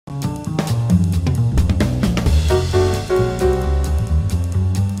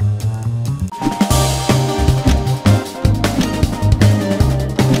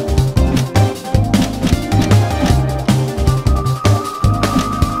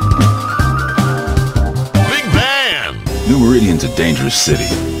New Meridian's a dangerous city.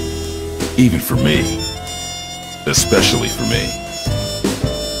 Even for me. Especially for me.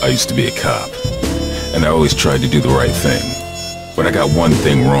 I used to be a cop, and I always tried to do the right thing. But I got one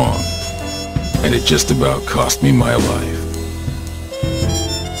thing wrong, and it just about cost me my life.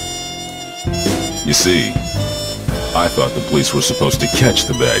 You see, I thought the police were supposed to catch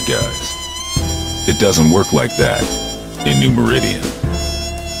the bad guys. It doesn't work like that in New Meridian.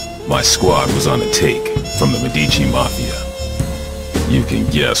 My squad was on the take from the Medici Mafia. You can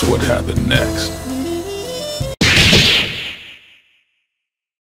guess what happened next.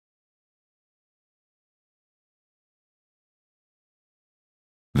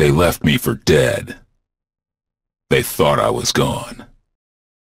 They left me for dead. They thought I was gone.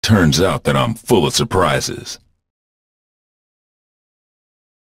 Turns out that I'm full of surprises.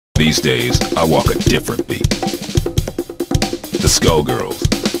 These days, I walk a different beat. The Skullgirls.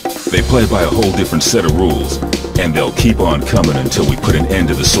 They play by a whole different set of rules, and they'll keep on coming until we put an end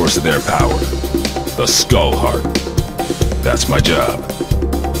to the source of their power. The Skull Heart. That's my job.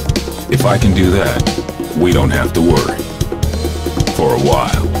 If I can do that, we don't have to worry. For a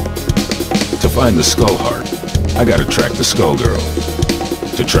while. To find the Skull Heart, I gotta track the Skullgirl.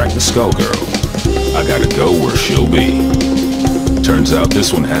 To track the Skullgirl, I gotta go where she'll be. Turns out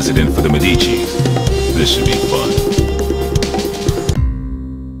this one has it in for the Medicis. This should be fun.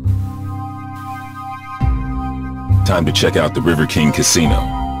 Time to check out the River King Casino.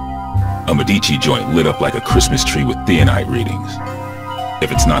 A Medici joint lit up like a Christmas tree with theonite readings.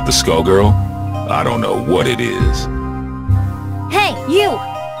 If it's not the Skullgirl, I don't know what it is. Hey, you!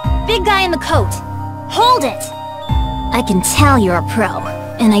 Big guy in the coat! Hold it! I can tell you're a pro,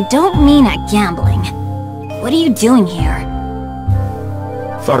 and I don't mean at gambling. What are you doing here?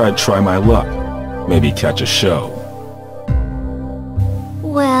 Thought I'd try my luck. Maybe catch a show.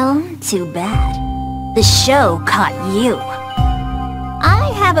 Well, too bad. The show caught you.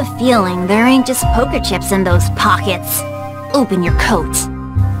 I have a feeling there ain't just poker chips in those pockets. Open your coat.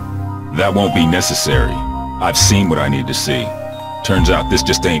 That won't be necessary. I've seen what I need to see. Turns out this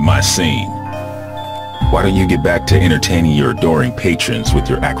just ain't my scene. Why don't you get back to entertaining your adoring patrons with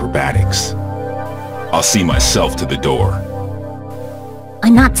your acrobatics? I'll see myself to the door.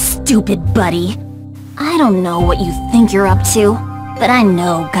 I'm not stupid, buddy. I don't know what you think you're up to, but I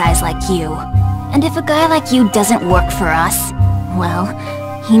know guys like you. And if a guy like you doesn't work for us, well,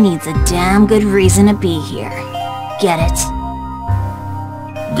 he needs a damn good reason to be here. Get it?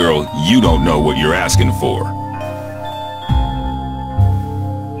 Girl, you don't know what you're asking for.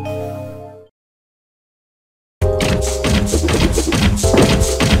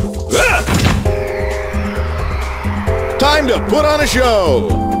 Time to put on a show!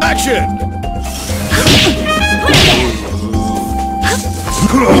 Action!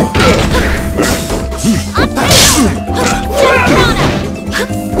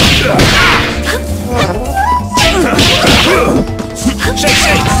 Shake,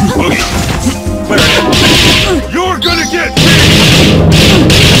 shake! Boogie! You're gonna get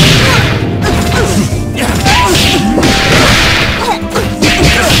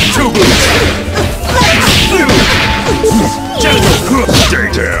Two boots! Stay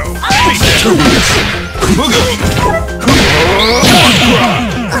down! Beat that! Two boots! Boogie!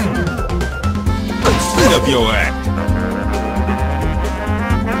 Clean up your act!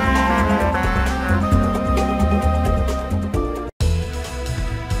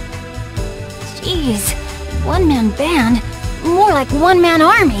 Jeez, one-man band? More like one-man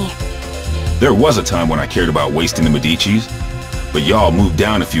army. There was a time when I cared about wasting the Medicis, but y'all moved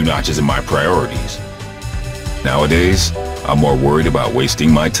down a few notches in my priorities. Nowadays, I'm more worried about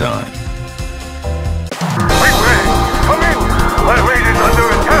wasting my time. Wait, come in! That raid is under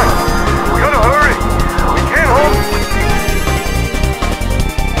attack! We gotta hurry! We can't hold...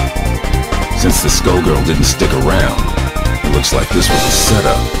 Since the Skullgirl didn't stick around, it looks like this was a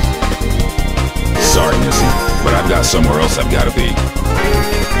setup. Sorry, Missy, but I've got somewhere else I've gotta be.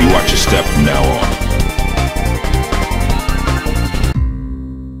 You watch your step from now on.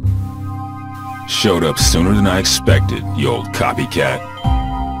 Showed up sooner than I expected, you old copycat.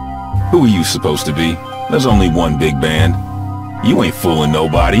 Who are you supposed to be? There's only one big band. You ain't fooling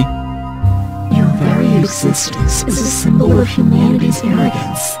nobody. Your very existence is a symbol of humanity's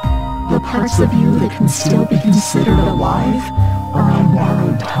arrogance. The parts of you that can still be considered alive are on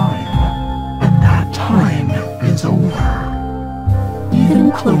borrowed time. And that time is over.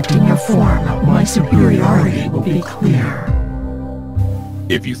 Even cloaked in your form, my superiority will be clear.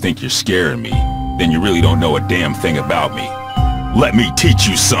 If you think you're scaring me, then you really don't know a damn thing about me. Let me teach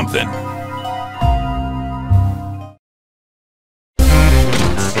you something.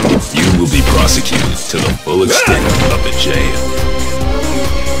 You will be prosecuted to the full extent of the jam.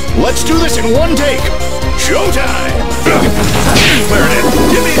 Let's do this in one take. Showtime! There it is.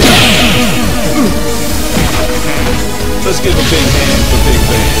 Give me Let's give a big hand for Big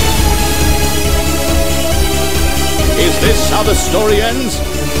Bang. Is this how the story ends?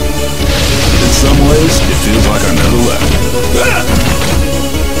 In some ways, it feels like I never left.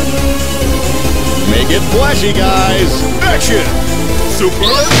 Make it flashy, guys. Action!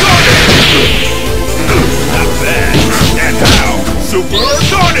 Supersonic! Not bad. And how?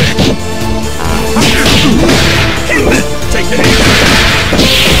 Supersonic! Take the hit!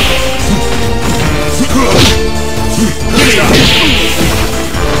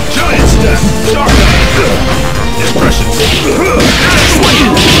 Giant step! Stardust! Impressions!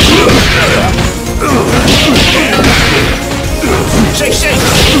 Swing! Shake, shake!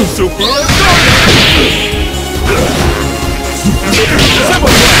 Supersonic! Simple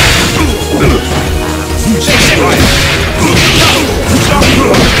shake, shake!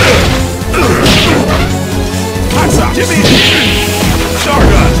 Hot sauce! Jimmy!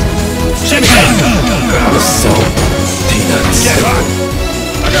 Stardust! Shake, shake! Salt, peanuts. Get hot!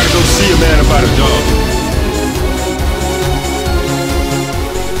 I gotta go see a man about a dog.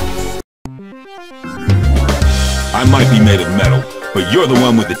 I might be made of metal, but you're the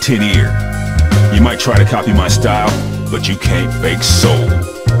one with the tin ear. You might try to copy my style, but you can't fake soul.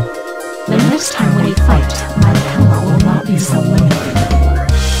 The next time we fight, my power will not be so limited.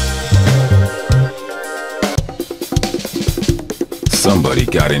 Somebody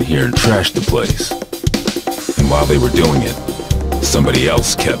got in here and trashed the place. And while they were doing it, somebody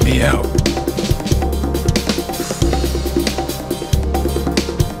else kept me out.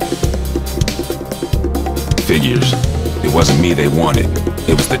 Figures. It wasn't me they wanted.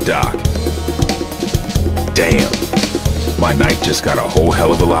 It was the doc. Damn. My night just got a whole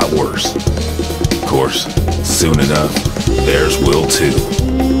hell of a lot worse. Of course, soon enough, theirs will too.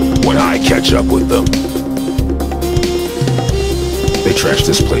 When I catch up with them. They trashed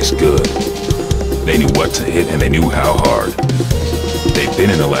this place good. They knew what to hit and they knew how hard. They've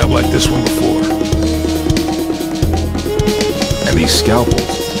been in a lab like this one before. And these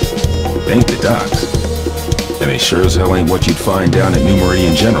scalpels, they ain't the docs. And they sure as hell ain't what you'd find down at New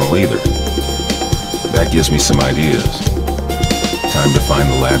Meridian General either. That gives me some ideas. Time to find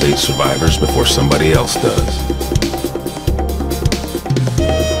the Lab 8 survivors before somebody else does.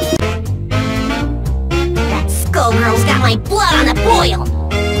 That Skullgirls got my blood on the boil!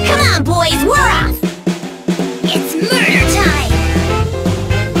 Come on, boys, we're off! It's murder time!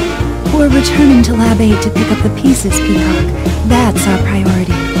 We're returning to Lab 8 to pick up the pieces, Peacock. That's our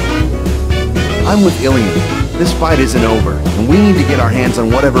priority. I'm with Ilian. This fight isn't over, and we need to get our hands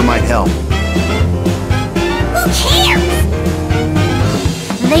on whatever might help. Who cares?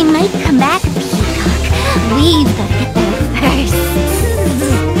 They might come back, Peacock. We've got to get there first.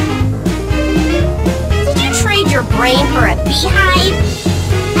 Did you trade your brain for a beehive?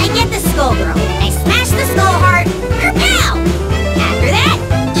 I get the Skullgirl. I smash the skull heart. Kerpow! After that,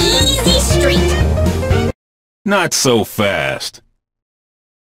 easy street. Not so fast.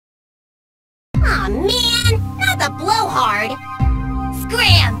 Aw, man! Not the blowhard!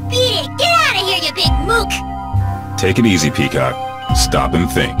 Scram! Beat it! Get out of here, you big mook! Take it easy, Peacock. Stop and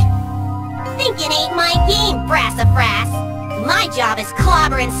think. Thinking ain't my game, brassafrass. My job is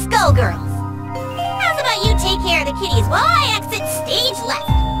clobbering Skullgirls. How's about you take care of the kitties while I exit stage left?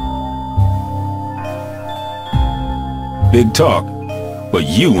 Big talk, but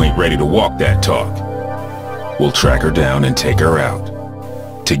you ain't ready to walk that talk. We'll track her down and take her out.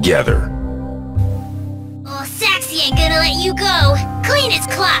 Together. Oh, Saxy ain't gonna let you go. Clean as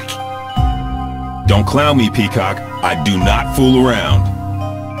clock. Don't clown me, Peacock. I do not fool around.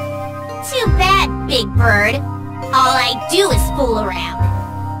 Too bad, Big Bird. All I do is fool around.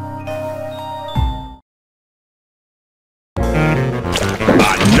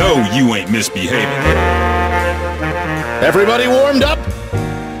 I know you ain't misbehaving. Everybody warmed up?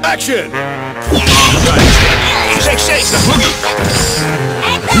 Action! Shake, shake, the boogie!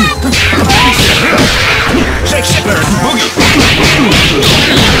 Heads up! Shake, shake, the boogie!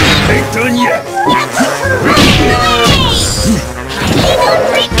 Ain't done yet!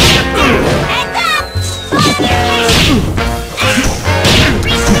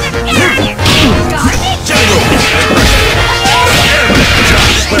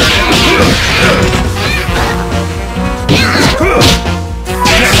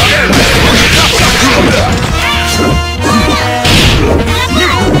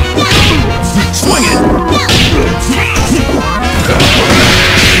 Swing it!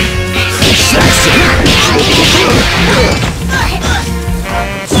 Saxon!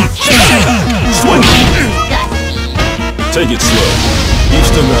 Take it slow. You've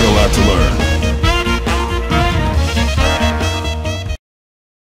still got a lot to learn.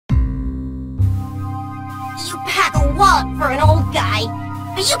 You pack a wallop for an old guy,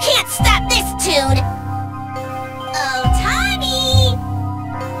 but you can't stop this tune! Oh, Tommy!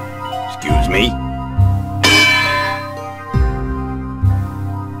 Excuse me?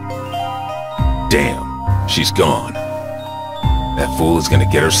 Damn, she's gone. That fool is gonna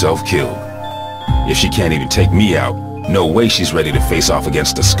get herself killed. If she can't even take me out, no way she's ready to face off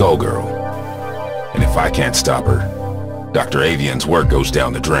against the Skullgirl. And if I can't stop her, Dr. Avian's work goes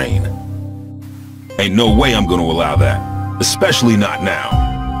down the drain. Ain't no way I'm gonna allow that. Especially not now.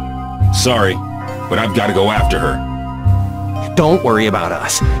 Sorry, but I've gotta go after her. Don't worry about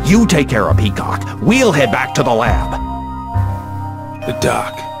us. You take care of Peacock. We'll head back to the lab. The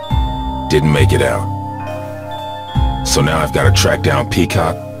doc didn't make it out. So now I've gotta track down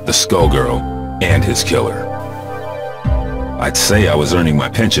Peacock, the Skullgirl, and his killer. I'd say I was earning my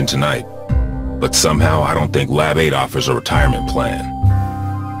pension tonight, but somehow I don't think Lab 8 offers a retirement plan.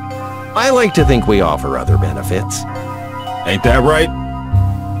 I like to think we offer other benefits. Ain't that right?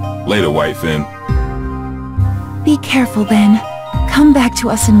 Later, Whitefin. Be careful, Ben. Come back to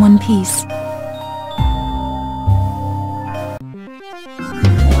us in one piece.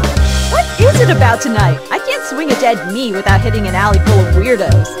 What is it about tonight? I can't swing a dead knee without hitting an alley full of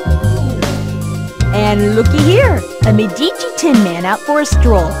weirdos. And looky here, a Medici Tin Man out for a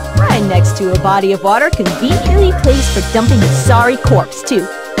stroll, right next to a body of water conveniently placed for dumping a sorry corpse, too.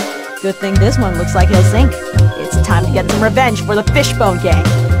 Good thing this one looks like he'll sink. It's time to get some revenge for the Fishbone Gang.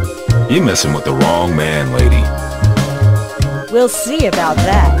 You're messing with the wrong man, lady. We'll see about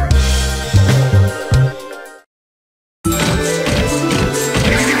that.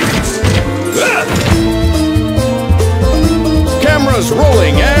 Cameras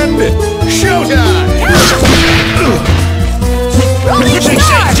rolling and showtime! Rolling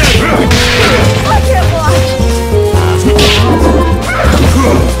star! I can't watch!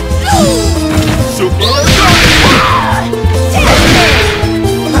 Super!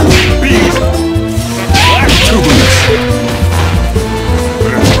 Bees! Black tubers!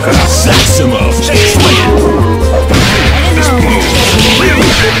 Saximo!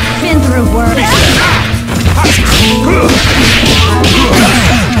 Been through worse.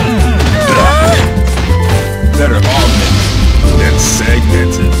 Better augment than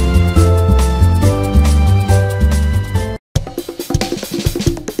segmented.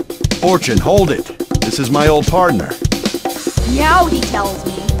 Fortune, hold it. This is my old partner. Meow, he tells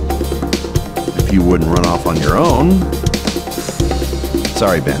me. If you wouldn't run off on your own.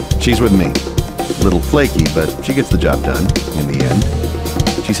 Sorry, Ben. She's with me. A little flaky, but she gets the job done in the end.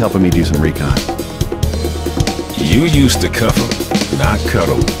 She's helping me do some recon. You used to cuff him, not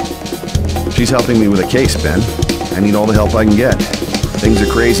cuddle. She's helping me with a case, Ben. I need all the help I can get. Things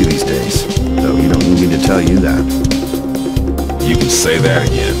are crazy these days, though you don't need me to tell you that. You can say that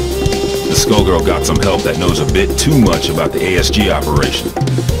again. The Skullgirl got some help that knows a bit too much about the ASG operation.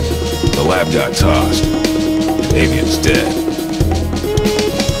 The lab got tossed. Avian's dead.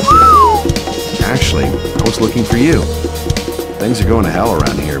 Actually, I was looking for you. Things are going to hell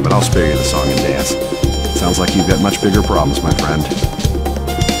around here, but I'll spare you the song and dance. Sounds like you've got much bigger problems, my friend.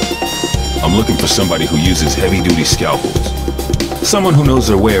 I'm looking for somebody who uses heavy-duty scalpels. Someone who knows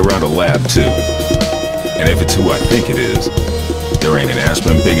their way around a lab, too. And if it's who I think it is, there ain't an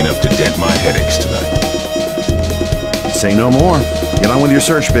aspirin big enough to dent my headaches tonight. Say no more. Get on with your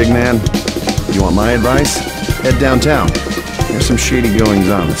search, big man. You want my advice? Head downtown. There's some shady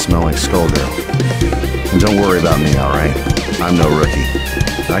goings-on that smell like Skullgirl. And don't worry about me, alright? I'm no rookie.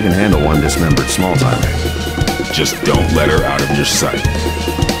 I can handle one dismembered small-timer. Just don't let her out of your sight.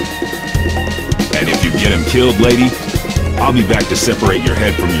 And if you get him killed, lady, I'll be back to separate your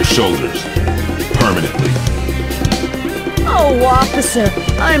head from your shoulders. Permanently. Oh, officer,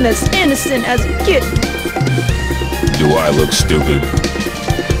 I'm as innocent as a kitten. Do I look stupid?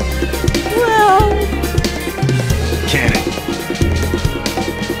 Well... Can it?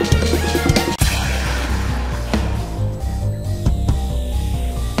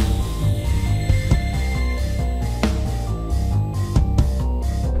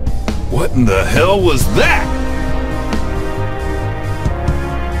 What in the hell was that?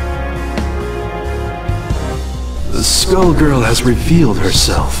 The Skullgirl has revealed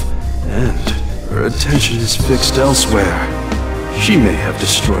herself, and her attention is fixed elsewhere. She may have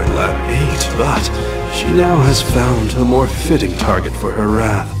destroyed Lab 8, but she now has found a more fitting target for her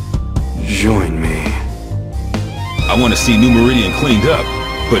wrath. Join me. I want to see New Meridian cleaned up,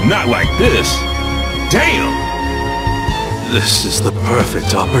 but not like this. Damn! This is the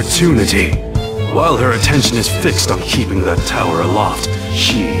perfect opportunity. While her attention is fixed on keeping that tower aloft,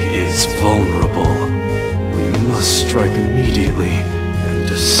 she is vulnerable. We must strike immediately and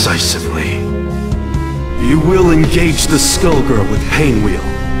decisively. You will engage the Skullgirl with Painwheel.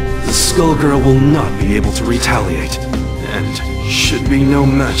 The Skullgirl will not be able to retaliate, and should be no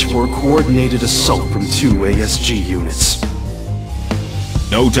match for a coordinated assault from 2 ASG units.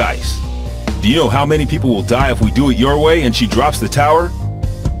 No dice. Do you know how many people will die if we do it your way and she drops the tower?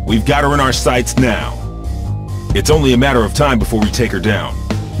 We've got her in our sights now. It's only a matter of time before we take her down.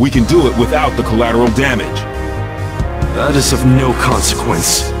 We can do it without the collateral damage. That is of no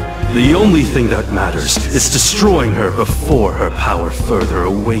consequence. The only thing that matters is destroying her before her power further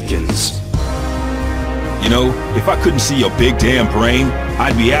awakens. You know, if I couldn't see your big damn brain,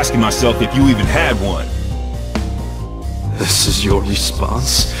 I'd be asking myself if you even had one. This is your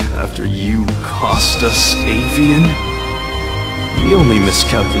response after you cost us Avian? The only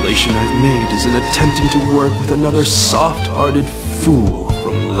miscalculation I've made is in attempting to work with another soft-hearted fool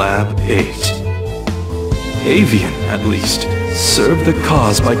from Lab 8. Avian, at least, served the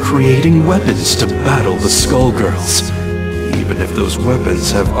cause by creating weapons to battle the Skullgirls, even if those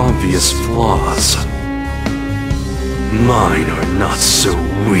weapons have obvious flaws. Mine are not so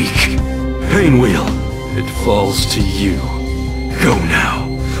weak. Painwheel, it falls to you. Go now.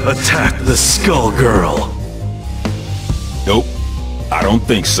 Attack the Skullgirl. Nope. I don't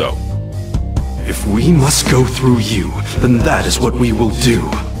think so. If we must go through you, then that is what we will do.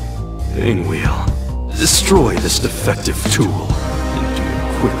 Painwheel, destroy this defective tool, and do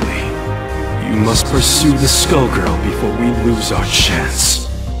it quickly. You must pursue the Skullgirl before we lose our chance.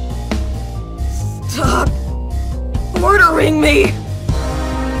 Stop ordering me!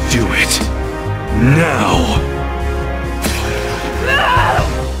 Do it. Now!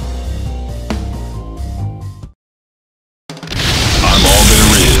 I'm all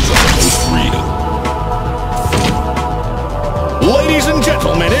there is on the most freedom. Ladies and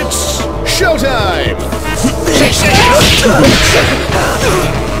gentlemen, it's showtime!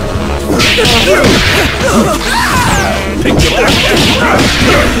 Pick your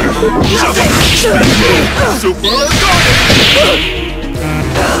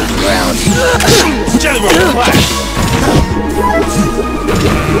General class!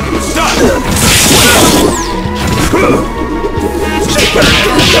 Stop! Shake it!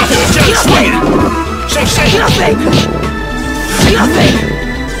 Swing it! Shake! Nothing!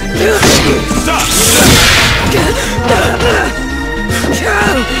 Stop!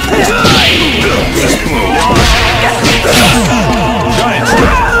 Giants!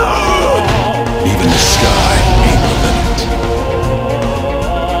 Even the sky ain't the limit.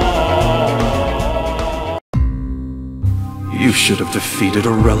 You should have defeated a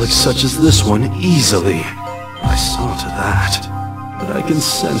relic such as this one easily. I saw to that. But I can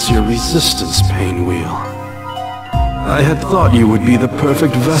sense your resistance, Painwheel. I had thought you would be the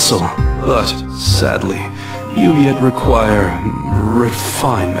perfect vessel, but sadly, you yet require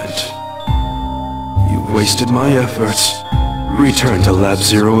refinement. You've wasted my efforts. Return to Lab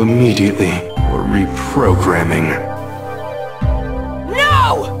Zero immediately, or reprogramming.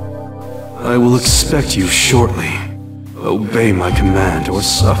 No! I will expect you shortly. Obey my command or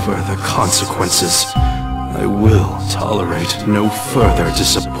suffer the consequences. I will tolerate no further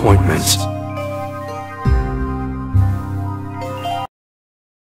disappointment.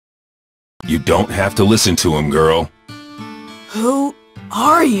 You don't have to listen to him, girl. Who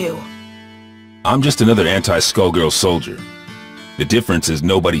are you? I'm just another anti-Skullgirl soldier. The difference is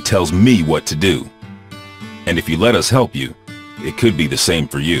nobody tells me what to do. And if you let us help you, it could be the same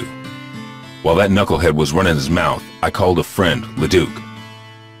for you. While that knucklehead was running his mouth, I called a friend, Leduc.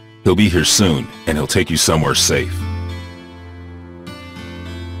 He'll be here soon, and he'll take you somewhere safe.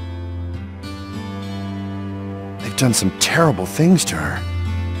 They've done some terrible things to her.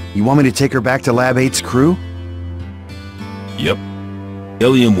 You want me to take her back to Lab 8's crew? Yep.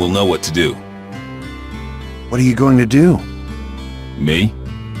 Ilium will know what to do. What are you going to do? Me?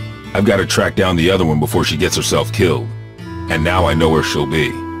 I've got to track down the other one before she gets herself killed. And now I know where she'll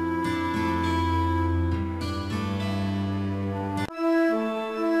be.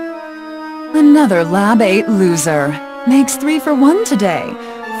 Another Lab 8 loser. Makes 3 for 1 today.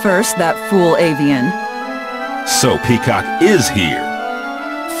 First, that fool Avian. So Peacock is here.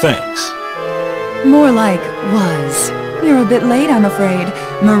 Thanks. More like was. You're a bit late, I'm afraid.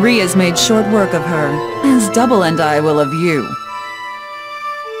 Maria's made short work of her, as Double and I will of you.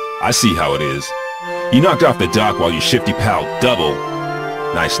 I see how it is. You knocked off the dock while your shifty pal Double,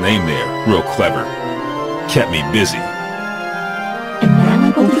 nice name there, real clever, kept me busy. And now I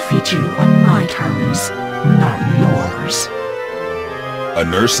will defeat you on my terms, not yours. A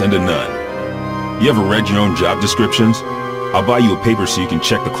nurse and a nun. You ever read your own job descriptions? I'll buy you a paper so you can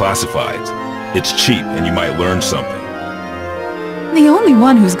check the classifieds. It's cheap and you might learn something. The only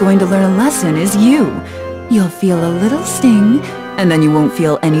one who's going to learn a lesson is you. You'll feel a little sting, and then you won't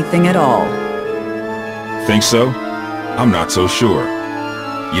feel anything at all. Think so? I'm not so sure.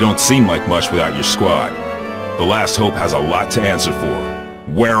 You don't seem like much without your squad. The Last Hope has a lot to answer for.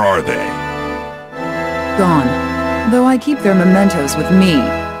 Where are they? Gone. Though I keep their mementos with me.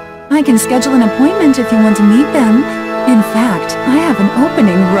 I can schedule an appointment if you want to meet them. In fact, I have an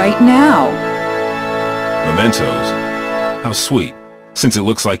opening right now. Mementos? How sweet. Since it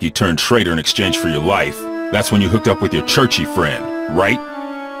looks like you turned traitor in exchange for your life, that's when you hooked up with your churchy friend, right?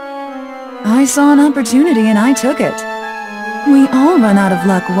 I saw an opportunity and I took it. We all run out of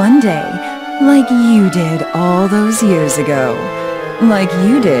luck one day, like you did all those years ago. Like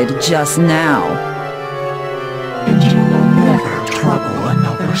you did just now. And you will never trouble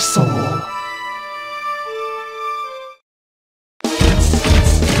another soul.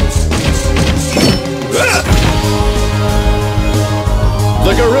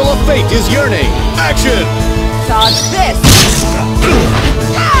 The Gorilla Fate is yearning. Action! Dodge this!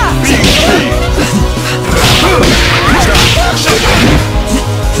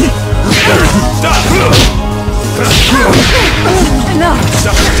 Enough!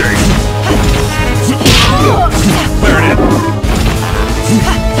 Stop it, Jake! Clear it in.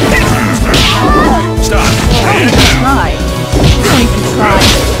 Stop! Don't even try. Don't even try.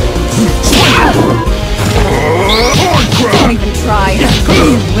 Don't even try.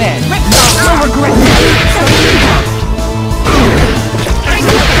 You win. No regret.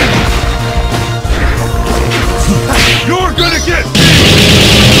 You're gonna get me!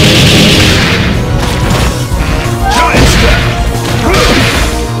 Giant step!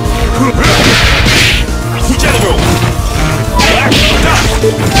 General! Black dot!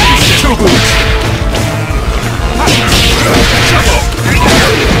 Two boots!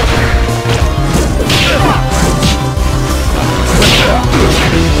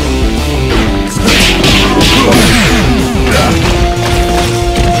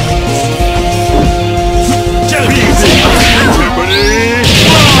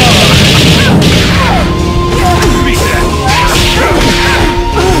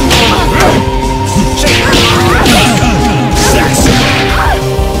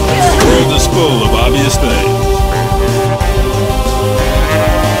 Full of obvious things.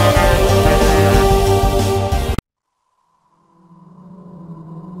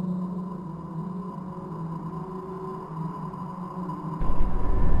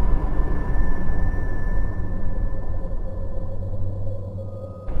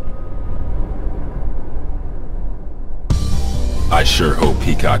 I sure hope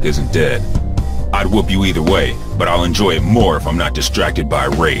Peacock isn't dead. I'd whoop you either way, but I'll enjoy it more if I'm not distracted by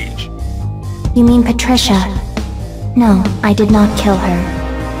rage. You mean Patricia? No, I did not kill her.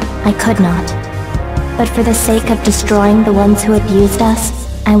 I could not. But for the sake of destroying the ones who abused us,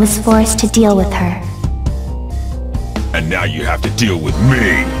 I was forced to deal with her. And now you have to deal with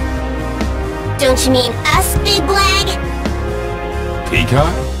me! Don't you mean us, Big Blag?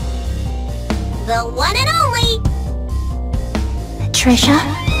 Peacock? The one and only! Patricia?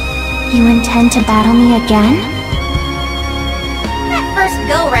 You intend to battle me again? That first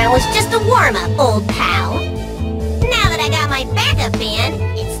go-round was just a warm-up, old pal. Now that I got my backup band,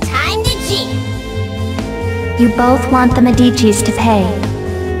 it's time to jam. You both want the Medicis to pay.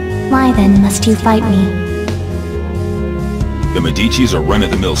 Why then must you fight me? The Medicis are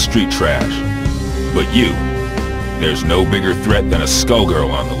run-of-the-mill street trash. But you, there's no bigger threat than a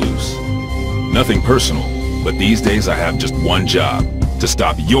Skullgirl on the loose. Nothing personal, but these days I have just one job, to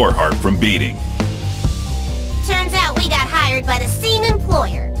stop your heart from beating. Turns out we got hired by the same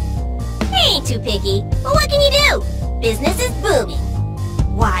employer. He ain't too picky, but what can you do? Business is booming.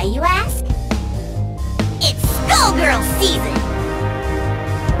 Why, you ask? It's Skullgirls season!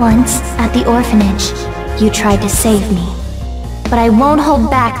 Once, at the orphanage, you tried to save me. But I won't hold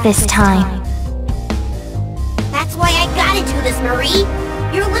back this time. That's why I gotta do this, Marie!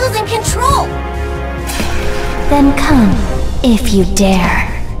 You're losing control! Then come, if you dare.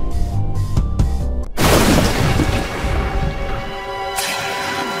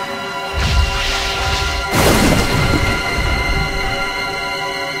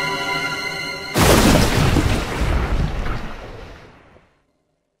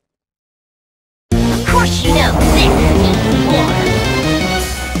 Of course you know this ain't war.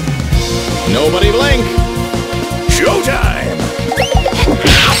 Nobody blink! Showtime!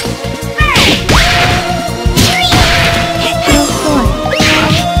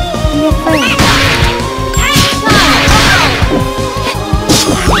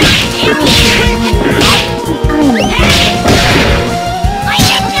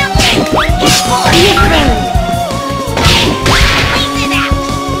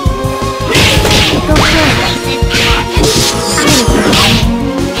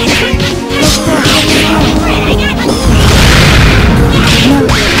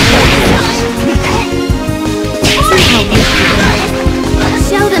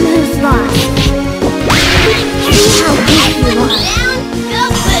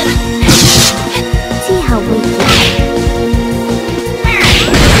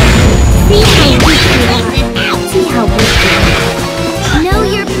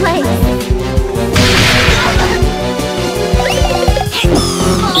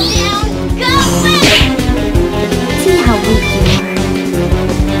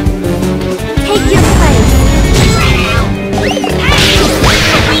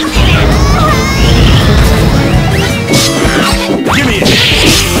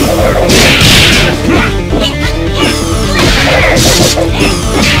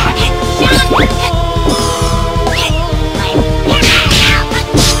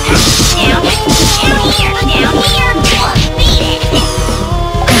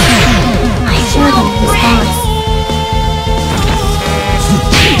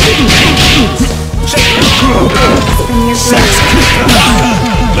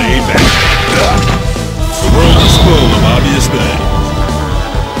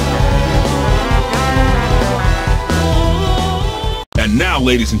 And now,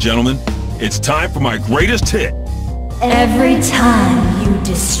 ladies and gentlemen, it's time for my greatest hit. Every time you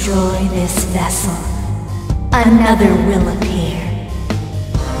destroy this vessel, another will appear.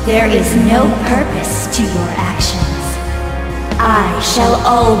 There is no purpose to your actions. I shall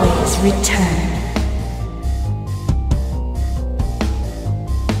always return.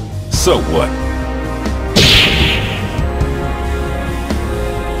 So what?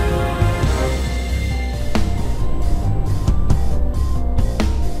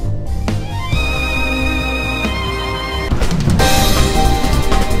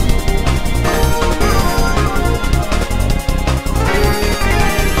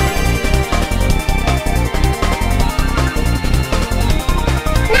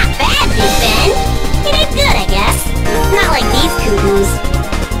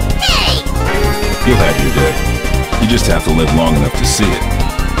 You'll have your day. You just have to live long enough to see it.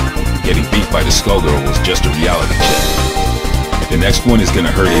 Getting beat by the Skullgirl was just a reality check. The next one is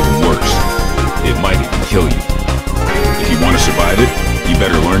gonna hurt even worse. It might even kill you. If you want to survive it, you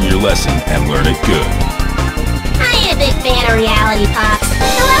better learn your lesson and learn it good. I ain't a big fan of reality pops.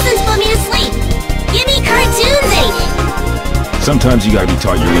 The lessons put me to sleep. Give me cartoons, ain't it? Sometimes you gotta be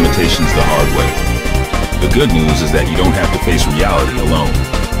taught your limitations the hard way. The good news is that you don't have to face reality alone.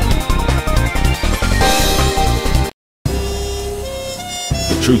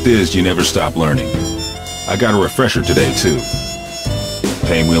 Truth is, you never stop learning. I got a refresher today, too.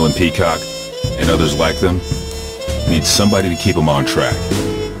 Painwheel and Peacock, and others like them, need somebody to keep them on track.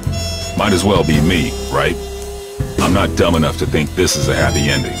 Might as well be me, right? I'm not dumb enough to think this is a happy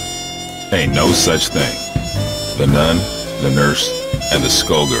ending. Ain't no such thing. The nun, the nurse, and the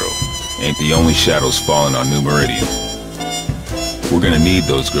Skullgirl ain't the only shadows falling on New Meridian. We're gonna need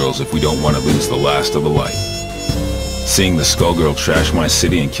those girls if we don't want to lose the last of the light. Seeing the Skullgirl trash my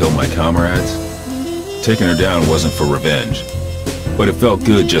city and kill my comrades? Taking her down wasn't for revenge, but it felt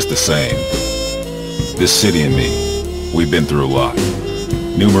good just the same. This city and me, we've been through a lot.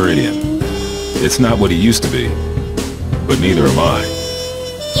 New Meridian, it's not what it used to be, but neither am I.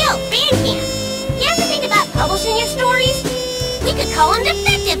 Yo, Bandcamp, you ever think about publishing your stories? We could call them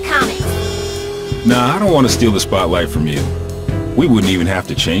Defective Comics. Nah, I don't want to steal the spotlight from you. We wouldn't even have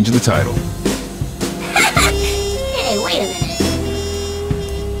to change the title.